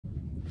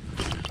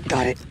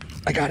Got it.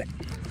 I got it.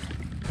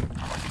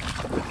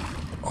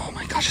 Oh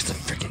my gosh, it's a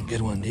freaking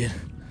good one, dude.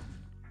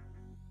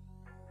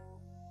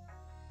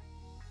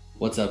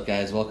 What's up,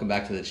 guys? Welcome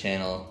back to the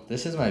channel.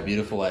 This is my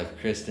beautiful wife,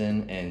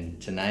 Kristen,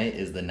 and tonight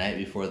is the night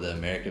before the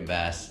American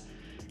Bass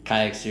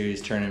Kayak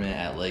Series tournament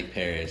at Lake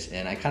Perris.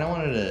 And I kind of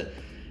wanted to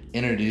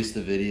introduce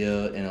the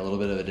video in a little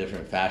bit of a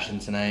different fashion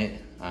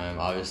tonight. I'm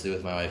obviously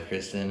with my wife,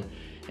 Kristen.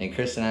 And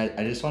Kristen,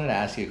 I just wanted to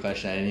ask you a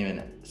question. I didn't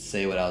even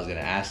say what I was going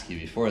to ask you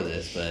before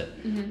this, but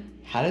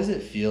how does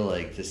it feel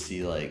like to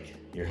see like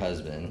your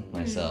husband,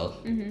 myself,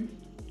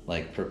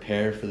 like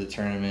prepare for the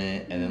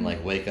tournament and then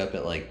like wake up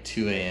at like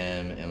 2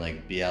 a.m. and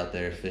like be out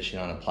there fishing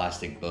on a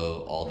plastic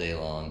boat all day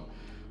long?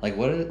 Like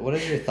what are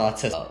your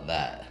thoughts about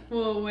that?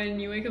 Well, when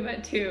you wake up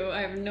at 2,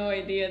 I have no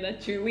idea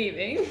that you're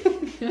leaving.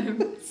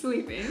 I'm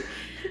sleeping.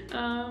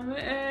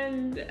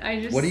 And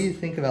I just... What do you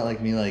think about like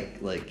me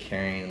like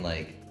carrying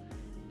like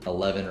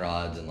 11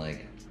 rods and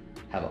like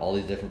have all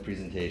these different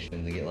presentations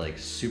and get like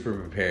super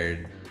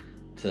prepared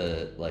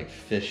to like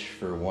fish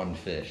for one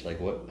fish? Like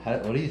what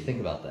do you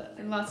think about that?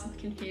 Lots of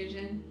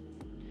confusion.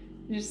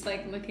 Just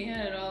like looking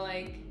at it all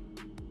like...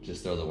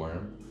 Just throw the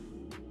worm?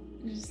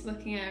 Just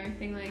looking at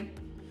everything like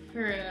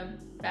for a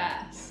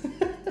bass.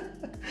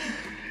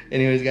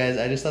 Anyways, guys,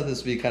 I just thought this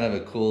would be kind of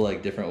a cool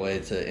like different way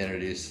to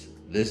introduce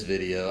this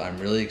video. I'm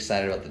really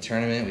excited about the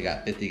tournament. We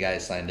got 50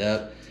 guys signed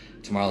up.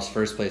 Tomorrow's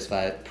first place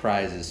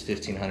prize is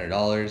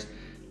 $1,500.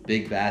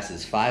 Big bass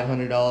is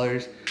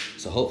 $500.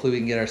 So hopefully we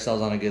can get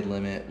ourselves on a good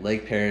limit.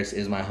 Lake Perris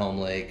is my home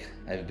lake.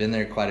 I've been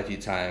there quite a few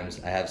times.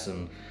 I have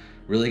some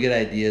really good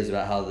ideas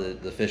about how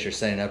the fish are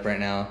setting up right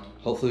now.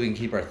 Hopefully we can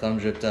keep our thumb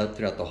dripped up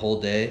throughout the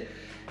whole day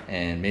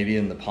and maybe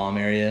in the palm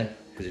area.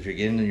 Because if you're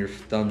getting your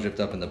thumb dripped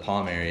up in the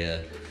palm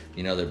area,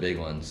 you know they're big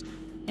ones.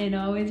 And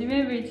always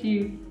remember to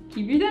keep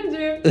your thumb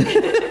dripped.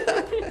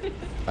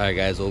 All right,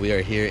 guys, well, we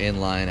are here in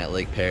line at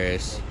Lake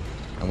Perris.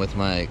 I'm with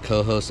my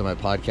co-host on my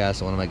podcast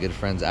and one of my good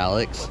friends,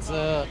 Alex. What's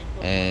up?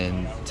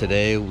 And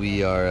today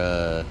we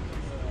are,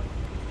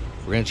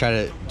 we're gonna try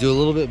to do a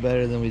little bit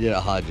better than we did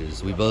at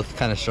Hodges. We both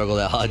kind of struggled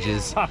at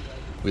Hodges.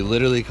 We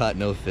literally caught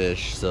no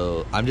fish,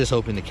 so I'm just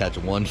hoping to catch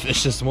one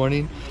fish this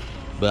morning.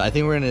 But I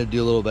think we're gonna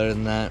do a little better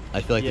than that.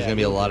 I feel like there's gonna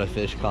be a lot of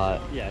fish caught.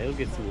 Yeah, it'll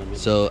get some limit.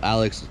 So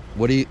Alex,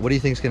 what do you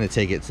think is gonna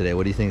take it today?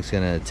 What do you think is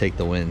gonna take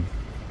the win?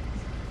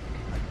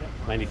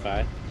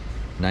 95.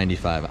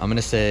 95. I'm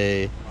gonna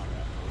say,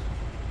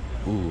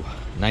 ooh,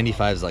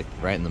 95 is like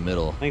right in the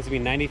middle. I think it's gonna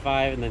be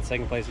 95, and then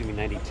second place is gonna be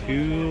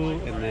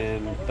 92, and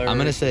then third, I'm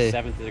gonna say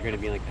seventh is gonna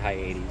be in like the high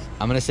 80s.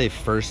 I'm gonna say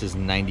first is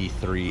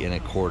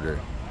 93.25.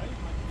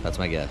 That's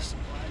my guess.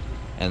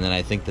 And then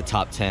I think the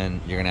top 10,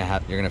 you're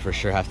gonna for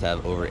sure have to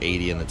have over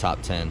 80 in the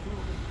top 10.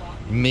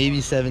 Maybe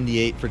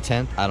 78 for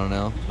 10th. I don't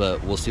know,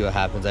 but we'll see what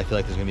happens. I feel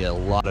like there's gonna be a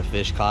lot of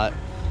fish caught,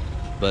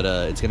 but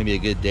it's gonna be a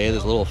good day.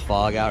 There's a little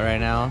fog out right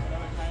now,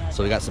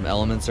 so we got some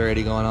elements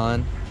already going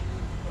on.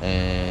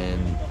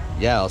 And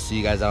yeah, I'll see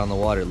you guys out on the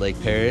water. Lake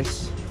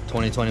Perris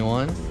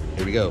 2021.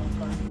 Here we go.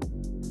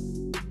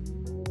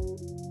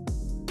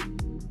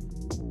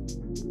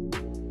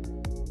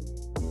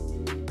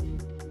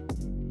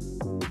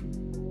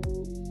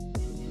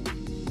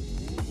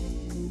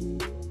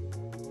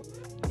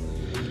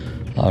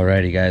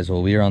 Alrighty, guys,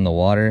 well, we are on the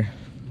water.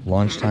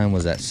 Launch time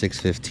was at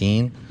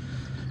 6:15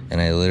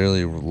 and I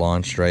literally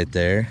launched right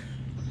there,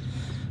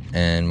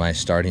 and my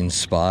starting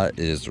spot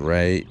is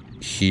right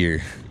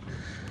here.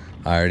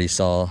 I already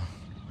saw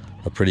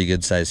a pretty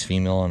good sized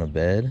female on a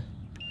bed,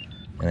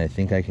 and I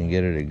think I can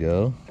get her to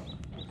go.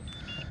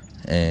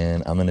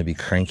 And I'm gonna be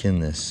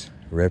cranking this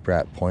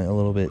riprap point a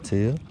little bit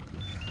too.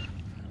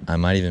 I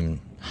might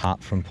even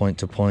hop from point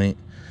to point.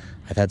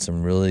 I've had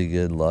some really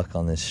good luck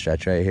on this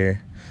stretch right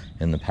here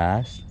in the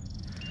past,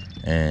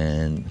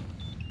 and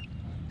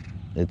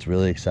it's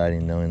really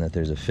exciting knowing that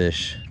there's a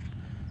fish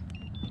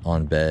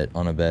on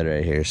a bed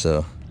right here.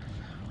 So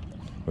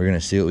we're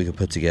gonna see what we can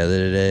put together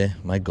today.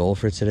 My goal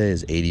for today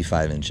is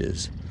 85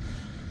 inches.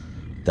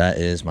 That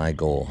is my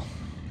goal.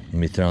 I'm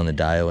gonna be throwing the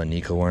Daiwa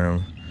Nico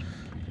worm,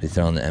 be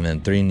throwing the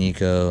MM3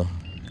 Nico,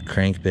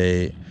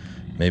 crankbait,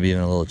 maybe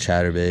even a little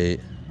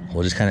chatterbait.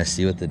 We'll just kind of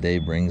see what the day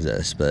brings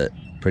us, but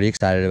pretty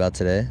excited about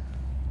today.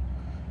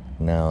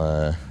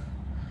 Now,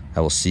 I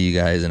will see you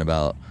guys in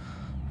about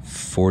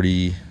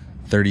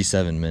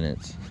 37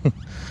 minutes.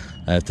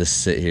 I have to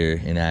sit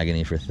here in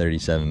agony for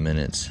 37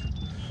 minutes.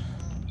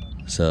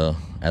 So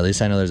at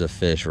least I know there's a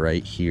fish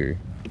right here.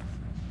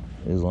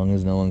 As long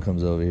as no one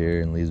comes over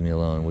here and leaves me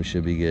alone, we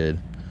should be good.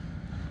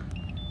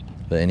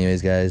 But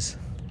anyways, guys,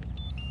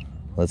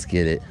 let's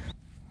get it.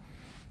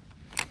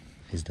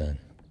 He's done.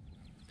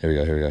 Here we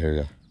go, here we go, here we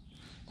go.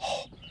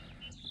 Oh.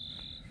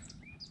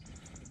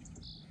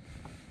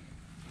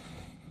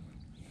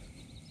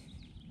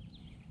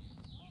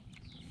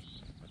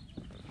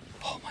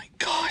 Oh my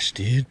gosh,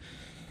 dude.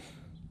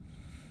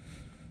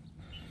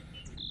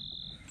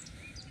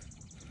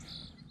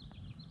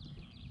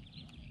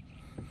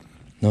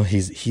 No,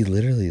 he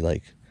literally,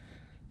 like,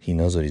 he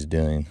knows what he's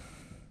doing.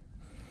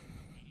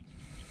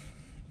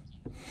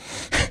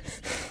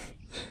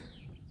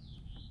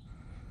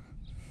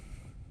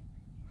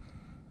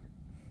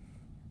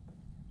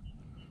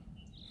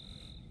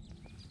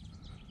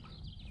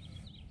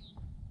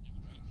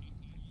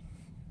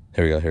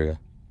 Here we go, here we go.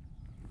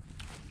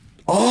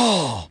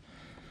 Oh!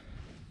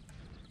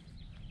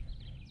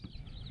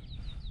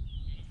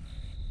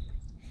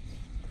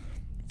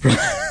 Bro,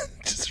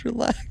 just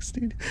relax,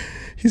 dude.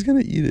 He's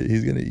gonna eat it.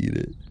 He's gonna eat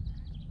it.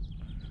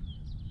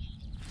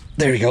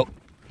 There we go.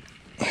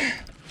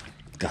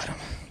 Got him.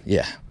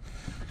 Yeah.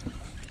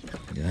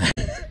 Yeah.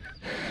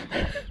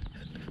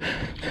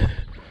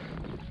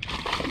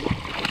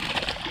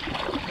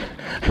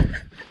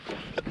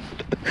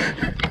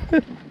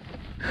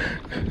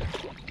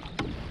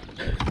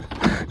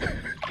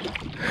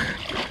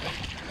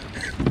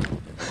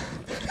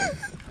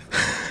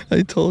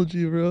 I told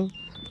you, bro.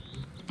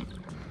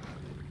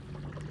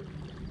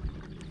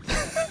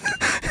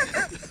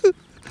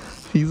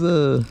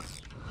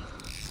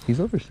 He's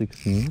over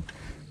 16.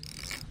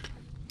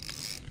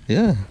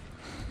 Yeah.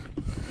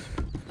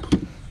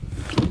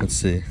 Let's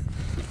see.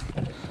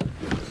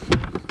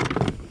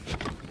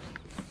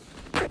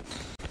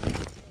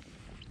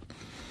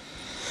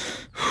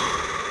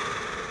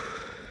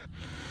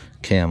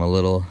 Okay, I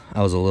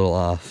was a little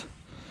off.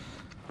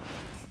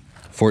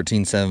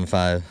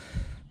 14.75.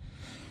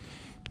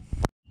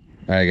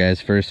 All right,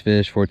 guys, first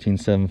fish,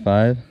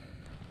 14.75.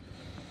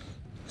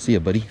 See ya,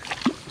 buddy.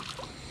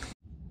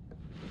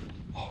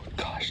 Oh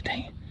gosh,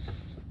 dang it.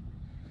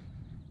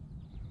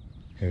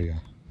 Here we go.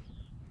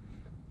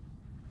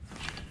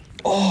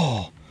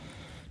 Oh,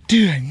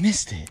 dude, I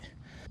missed it.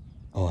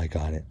 Oh, I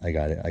got it. I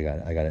got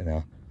it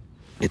now.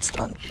 It's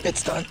done.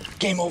 It's done.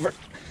 Game over.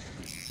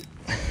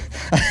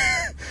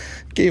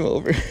 Game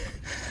over.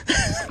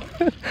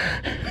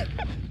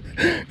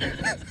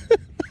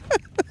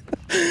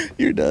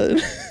 You're done.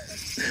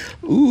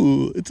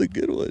 Ooh, it's a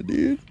good one,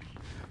 dude.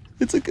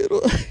 It's a good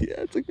one.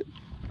 Yeah, it's a good.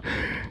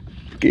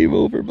 Game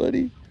over,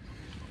 buddy.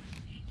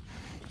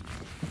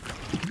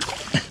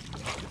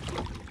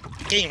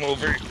 Game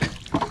over.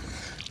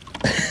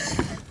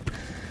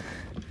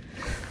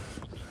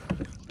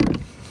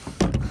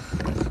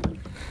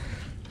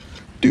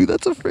 Dude,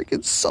 that's a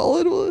freaking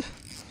solid one.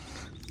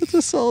 That's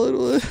a solid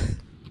one.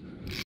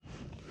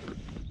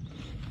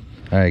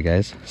 All right,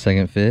 guys,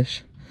 second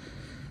fish,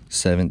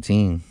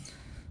 17.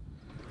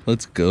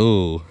 Let's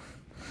go.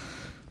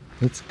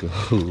 Let's go.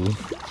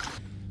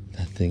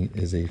 That thing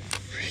is a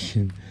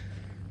freaking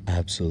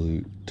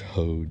absolute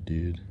toad,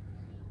 dude.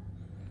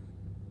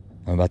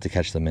 I'm about to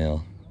catch the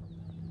male.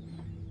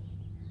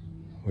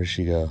 Where'd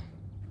she go?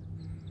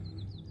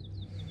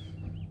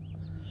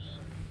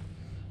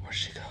 Where'd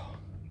she go?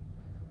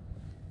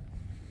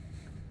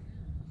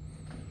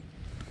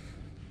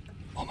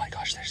 Oh my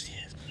gosh, there she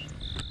is.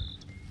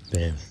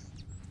 Babe,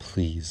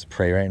 please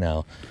pray right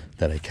now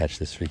that I catch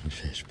this freaking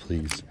fish,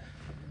 please.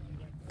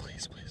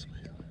 Please, please,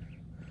 please.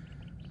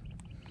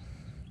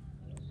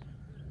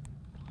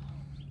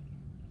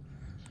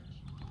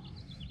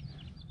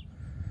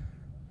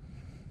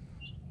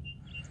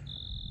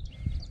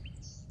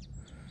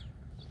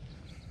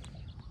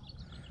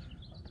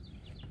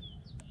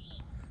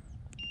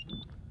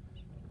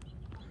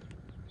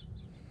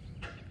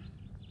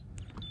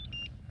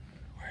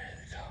 Where did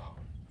it go?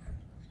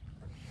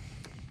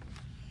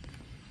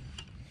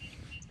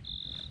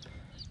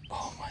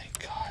 Oh my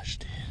gosh,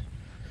 dude.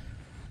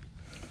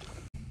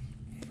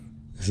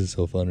 This is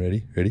so fun.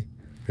 Ready? Ready?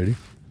 Ready?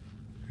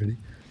 Ready?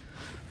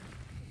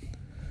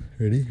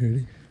 Ready?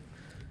 Ready?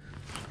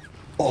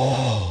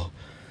 Oh!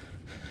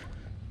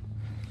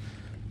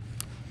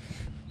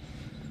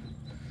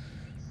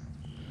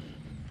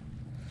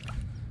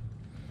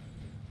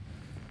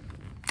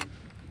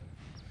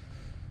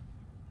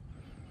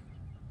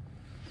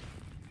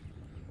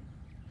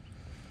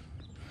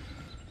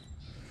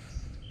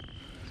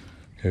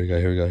 Here we go,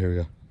 here we go, here we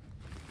go.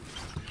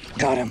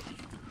 Got him.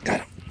 Got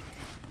him.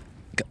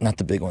 Not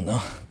the big one,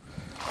 though.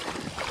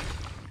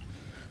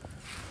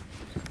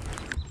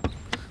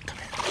 Come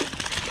here.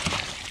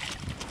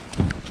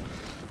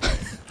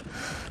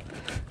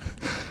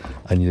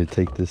 I need to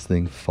take this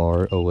thing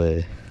far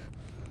away.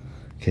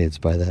 Okay, it's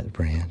by that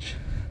branch.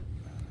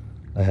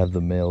 I have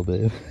the male,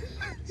 babe.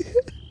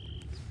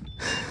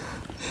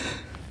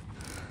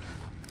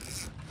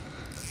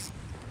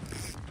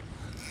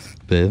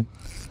 Babe,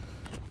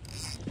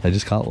 I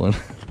just caught one.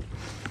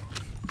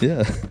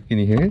 Yeah, can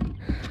you hear it?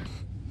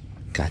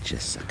 Gotcha,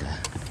 sucker.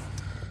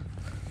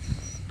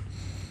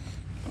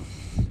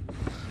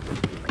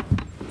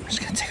 I'm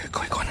just gonna take a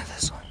quick one of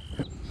this one.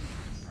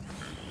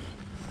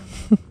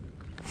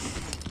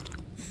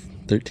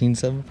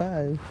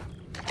 13.75.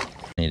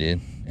 Hey,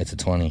 dude, it's a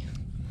 20.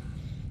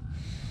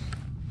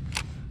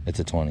 It's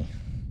a 20.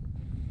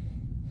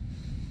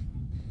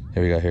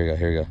 Here we go, here we go,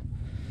 here we go.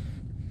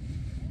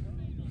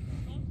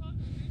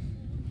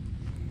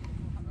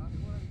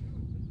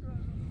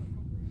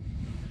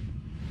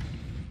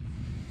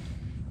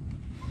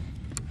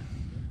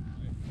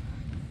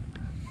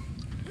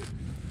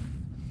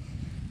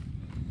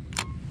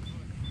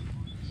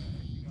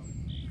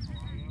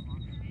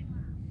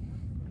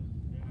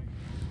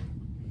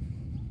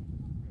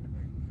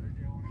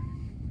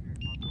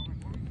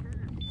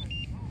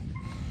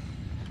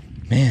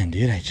 Man,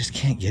 dude, I just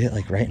can't get it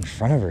like right in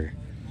front of her.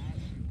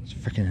 It's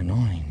freaking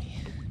annoying me.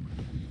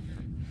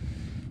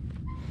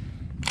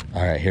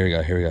 All right, here we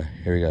go, here we go,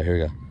 here we go, here we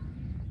go.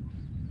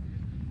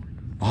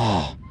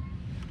 Oh.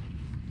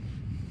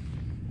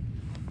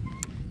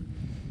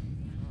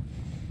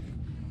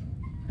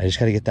 I just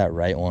gotta get that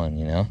right one,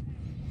 you know?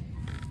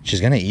 She's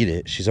gonna eat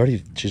it. She's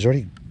already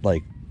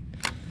like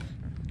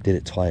did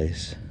it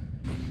twice.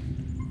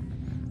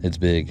 It's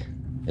big.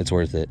 It's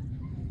worth it.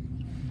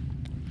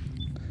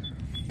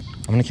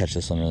 I'm gonna catch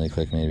this one really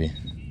quick, maybe.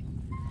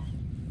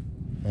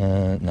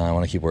 No, I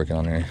want to keep working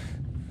on her.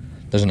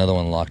 There's another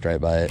one locked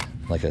right by it,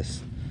 like a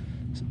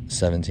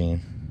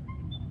 17.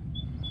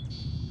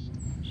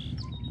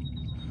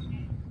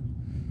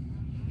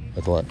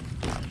 With what?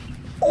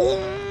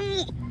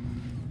 Oh!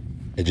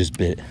 It just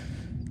bit.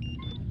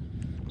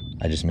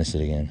 I just missed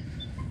it again.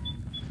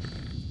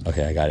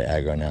 Okay, I got it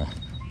aggro now.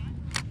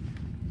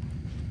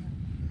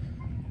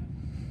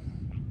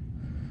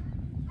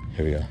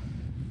 Here we go.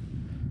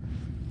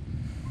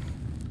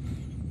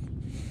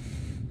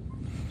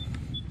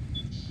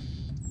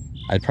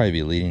 I'd probably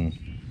be leading.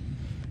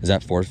 Is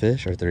that 4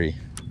 fish or 3?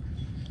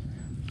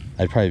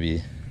 I'd probably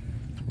be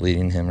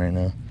leading him right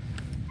now.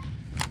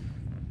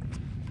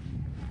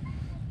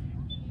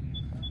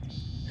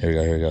 Here we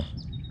go, here we go.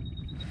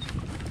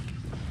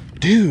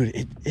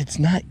 Dude, it's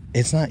not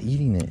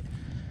eating it.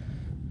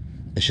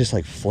 It's just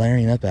like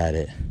flaring up at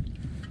it.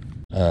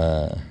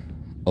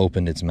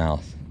 Opened its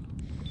mouth.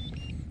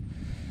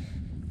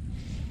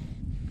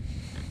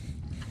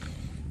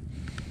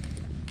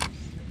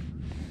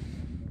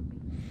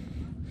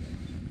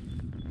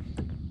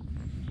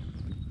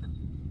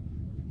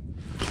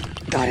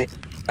 Got it.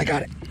 I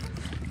got it.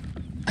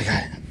 I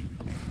got it.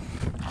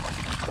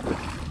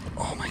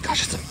 Oh my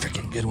gosh, it's a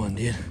freaking good one,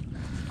 dude.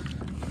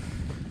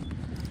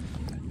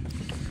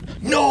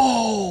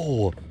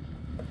 No!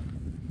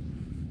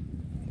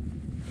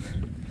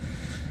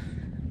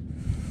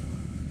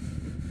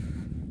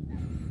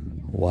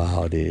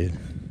 Wow, dude.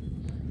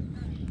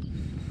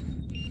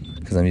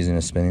 Because I'm using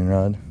a spinning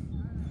rod.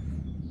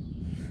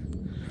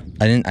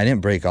 I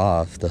didn't break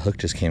off. The hook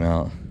just came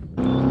out.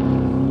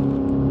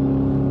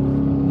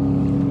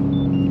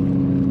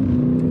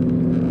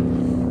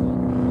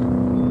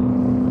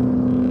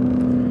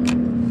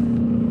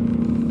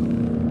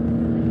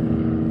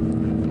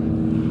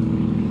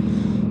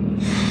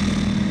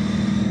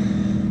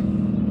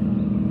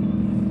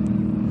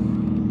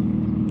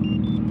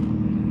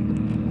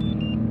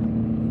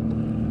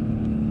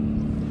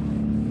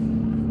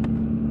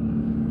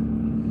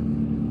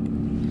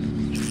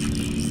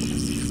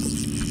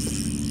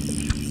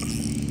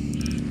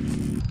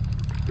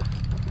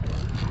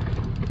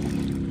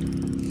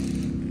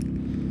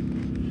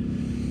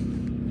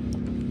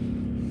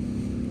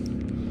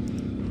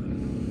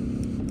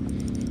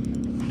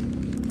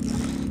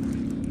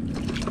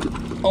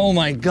 Oh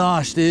my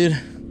gosh, dude.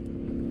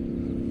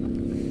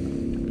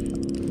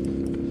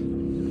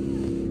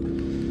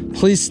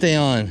 Please stay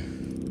on.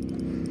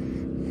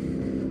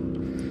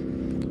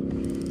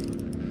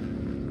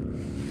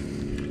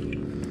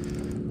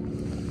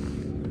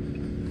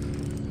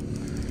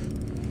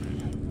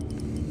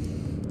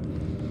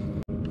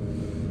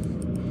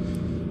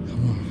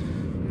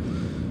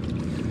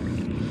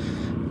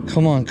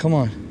 Come on, come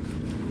on.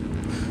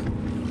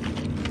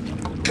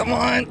 Come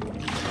on.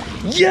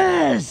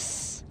 Yes!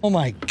 Oh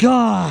my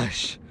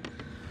gosh.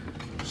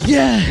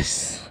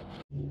 Yes!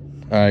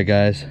 All right,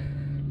 guys.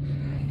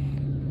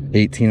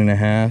 18 and a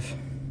half.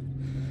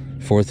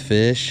 4th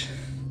fish.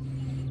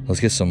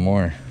 Let's get some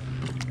more.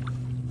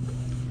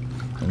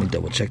 Let me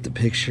double check the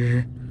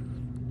picture.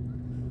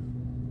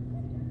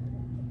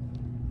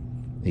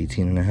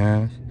 18 and a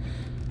half.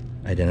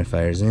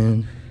 Identifiers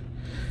in.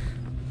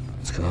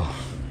 Let's go.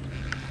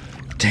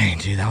 Dang,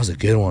 dude, that was a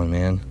good one,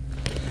 man.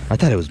 I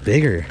thought it was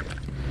bigger.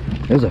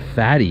 It was a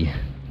fatty.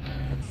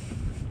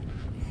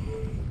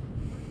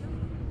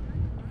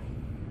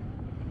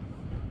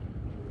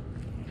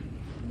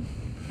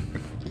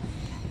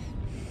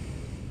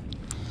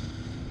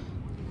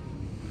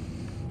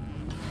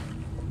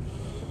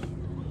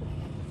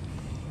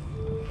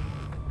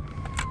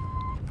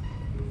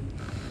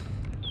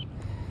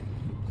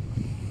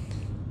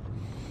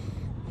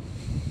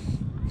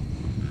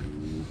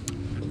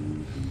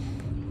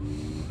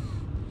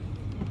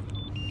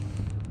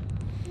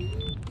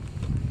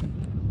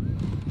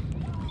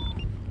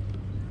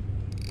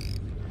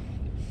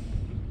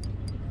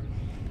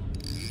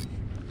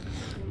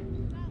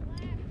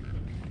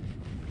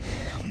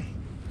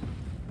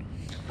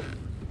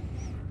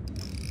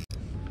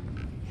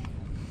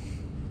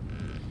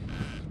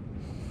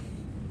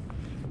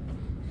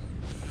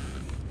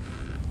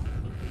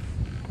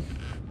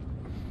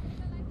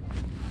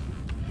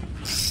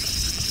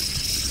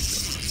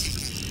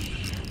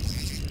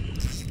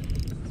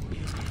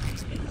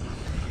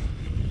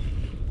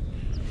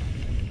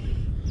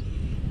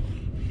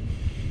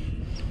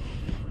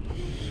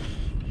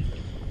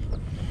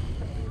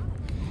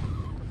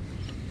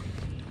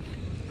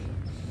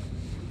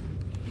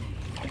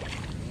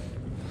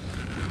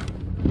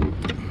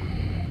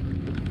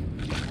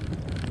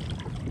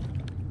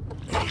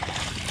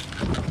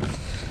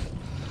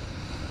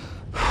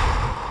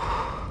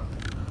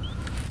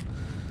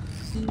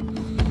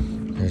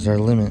 There's our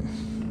limit.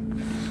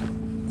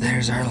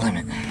 There's our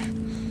limit.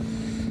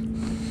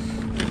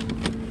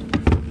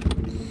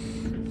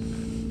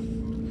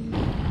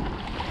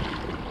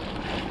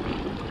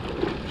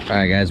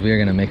 Alright guys, we are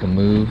gonna make a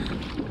move.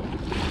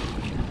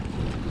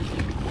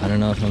 I don't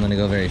know if I'm gonna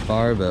go very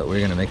far, but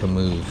we're gonna make a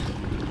move.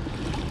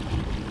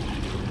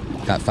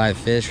 Got 5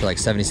 fish for like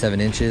 77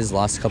 inches,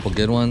 lost a couple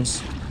good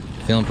ones.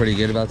 Feeling pretty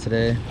good about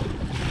today.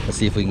 Let's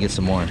see if we can get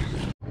some more.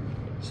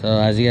 So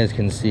as you guys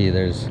can see,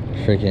 there's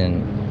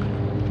freaking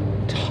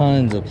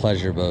tons of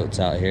pleasure boats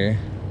out here.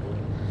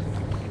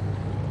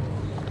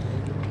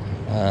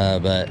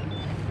 But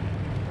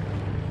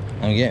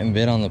I'm getting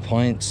bit on the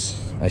points.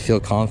 I feel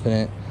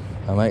confident.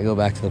 I might go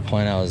back to the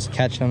point I was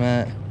catching them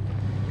at.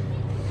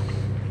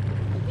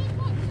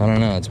 I don't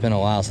know, it's been a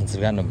while since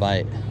I've gotten a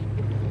bite.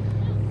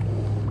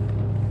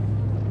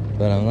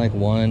 But I'm like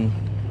one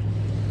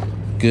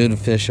good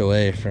fish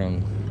away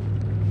from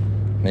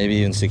maybe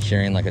even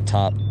securing like a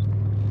top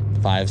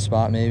 5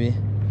 spot maybe.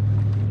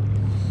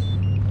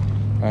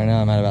 Right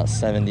now I'm at about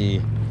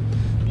 70,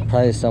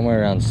 probably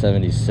somewhere around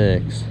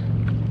 76.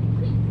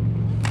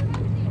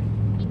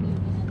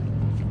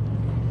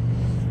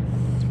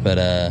 But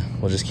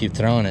we'll just keep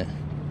throwing it.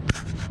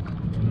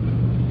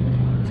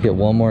 Let's get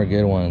one more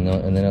good one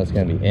and then it's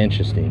gonna be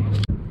interesting.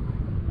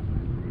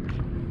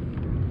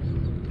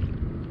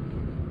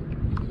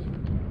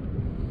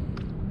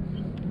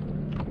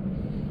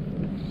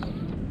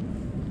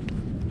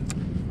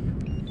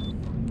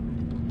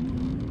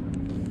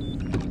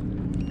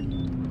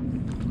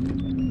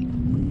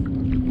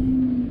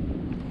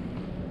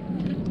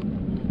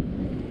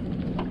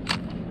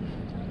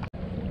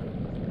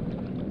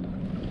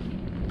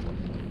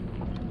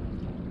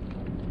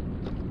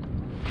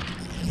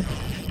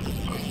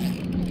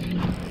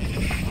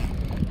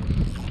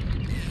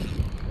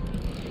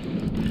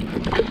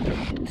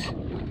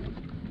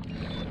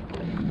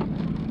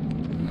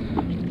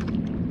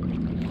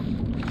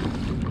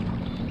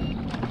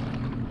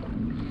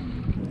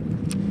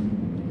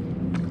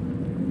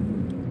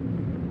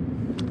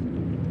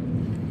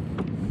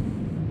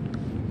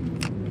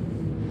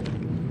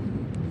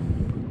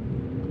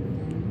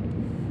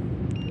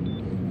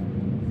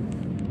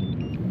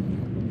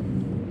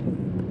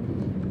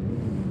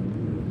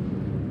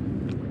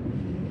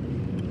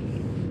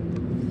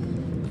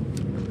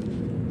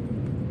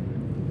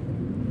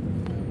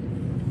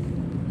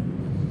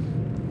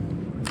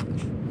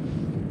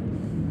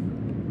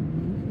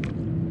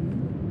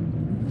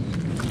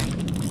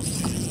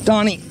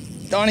 Donnie,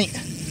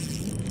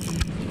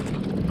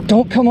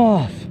 don't come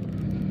off.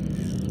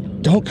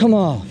 Don't come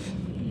off.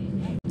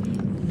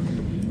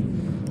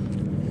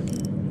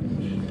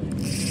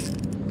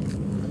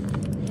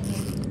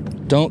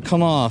 Don't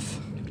come off.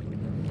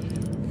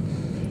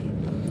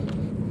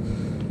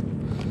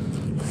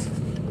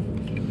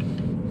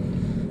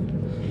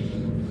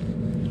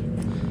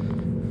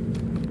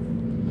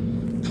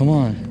 Come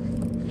on.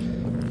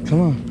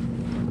 Come on.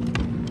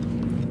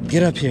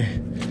 Get up here.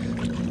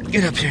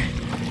 Get up here.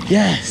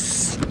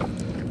 Yes.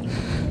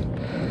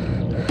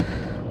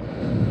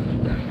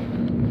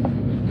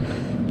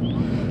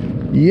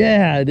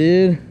 Yeah,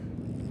 dude.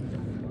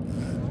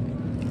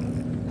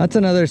 That's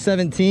another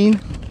 17.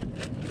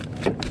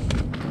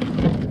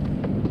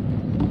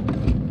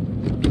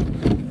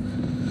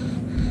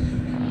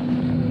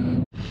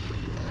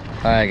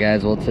 All right,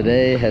 guys. Well,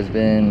 today has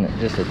been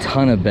just a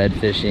ton of bed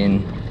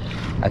fishing.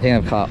 I think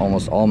I've caught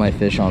almost all my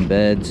fish on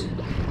beds,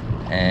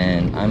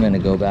 and I'm gonna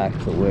go back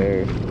to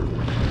where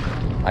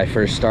I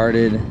first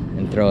started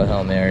and throw a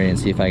Hail Mary and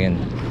see if I can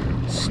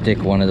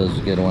stick one of those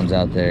good ones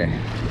out there.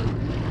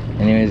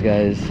 Anyways,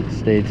 guys,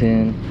 stay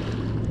tuned.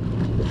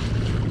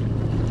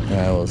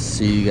 And I will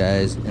see you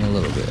guys in a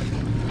little bit.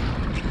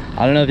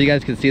 I don't know if you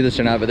guys can see this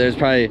or not, but there's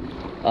probably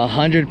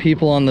 100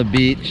 people on the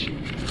beach,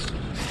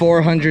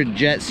 400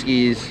 jet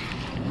skis,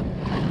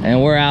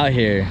 and we're out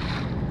here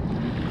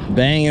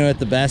banging with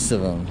the best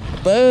of them.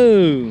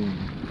 Boom!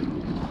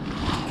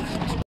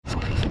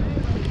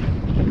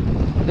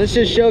 This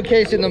is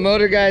showcasing the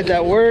motor guys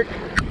at work.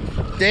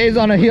 Dave's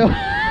on a heel on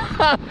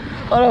a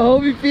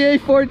Hobie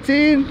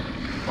PA14.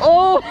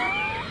 Oh!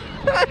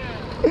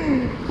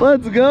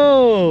 Let's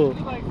go!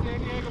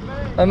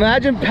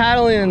 Imagine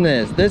paddling in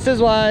this. This is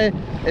why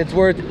it's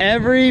worth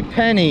every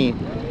penny.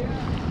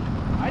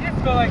 I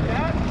just go like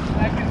that.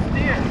 I can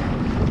steer.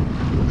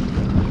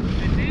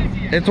 It's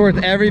easier. It's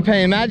worth every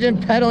penny.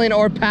 Imagine pedaling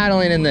or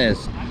paddling in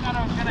this. I thought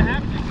I was gonna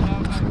have to. So I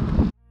was like,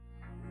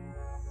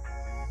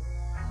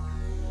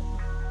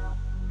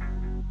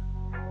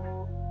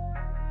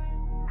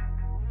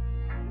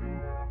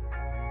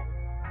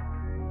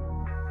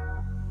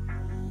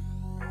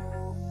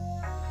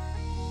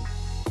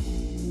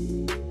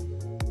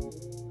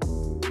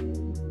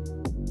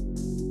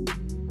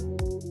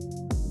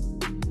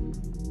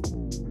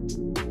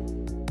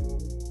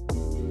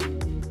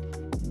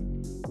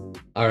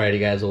 Alrighty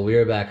guys, well we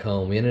are back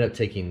home. We ended up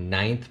taking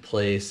 9th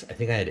place. I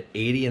think I had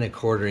 80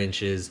 1/4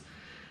 inches.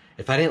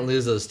 If I didn't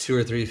lose those 2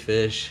 or 3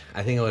 fish,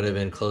 I think I would have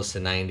been close to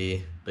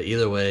 90. But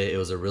either way, it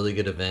was a really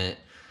good event.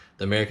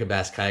 The American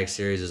Bass Kayak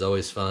Series is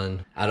always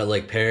fun. Out at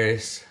Lake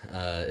Perris,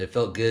 it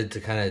felt good to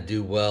kind of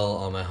do well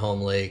on my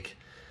home lake.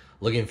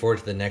 Looking forward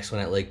to the next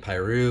one at Lake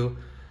Piru.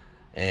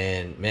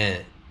 And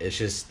man, it's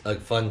just a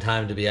fun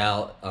time to be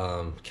out,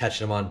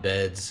 catching them on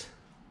beds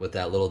with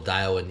that little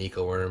Daiwa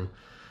Nico worm.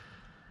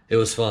 It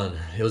was fun.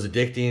 It was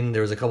addicting.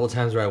 There was a couple of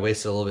times where I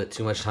wasted a little bit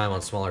too much time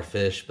on smaller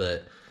fish,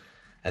 but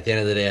at the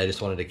end of the day, I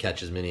just wanted to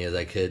catch as many as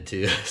I could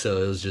too.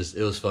 So it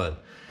was fun.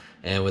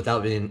 And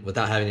without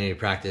having any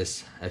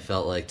practice, I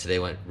felt like today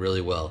went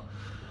really well.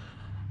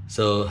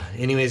 So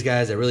anyways,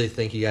 guys, I really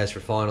thank you guys for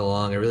following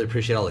along. I really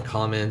appreciate all the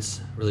comments,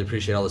 really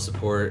appreciate all the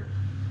support.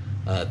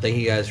 Thank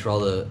you guys for all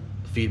the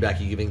feedback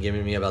you've been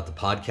giving me about the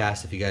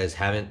podcast. If you guys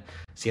haven't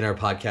seen our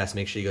podcast,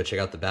 make sure you go check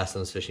out the Bass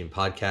Nose Fishing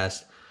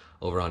podcast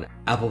over on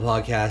Apple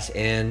Podcasts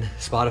and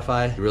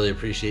Spotify. Really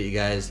appreciate you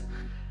guys.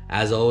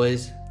 As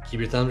always, keep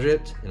your thumbs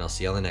ripped, and I'll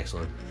see you on the next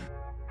one.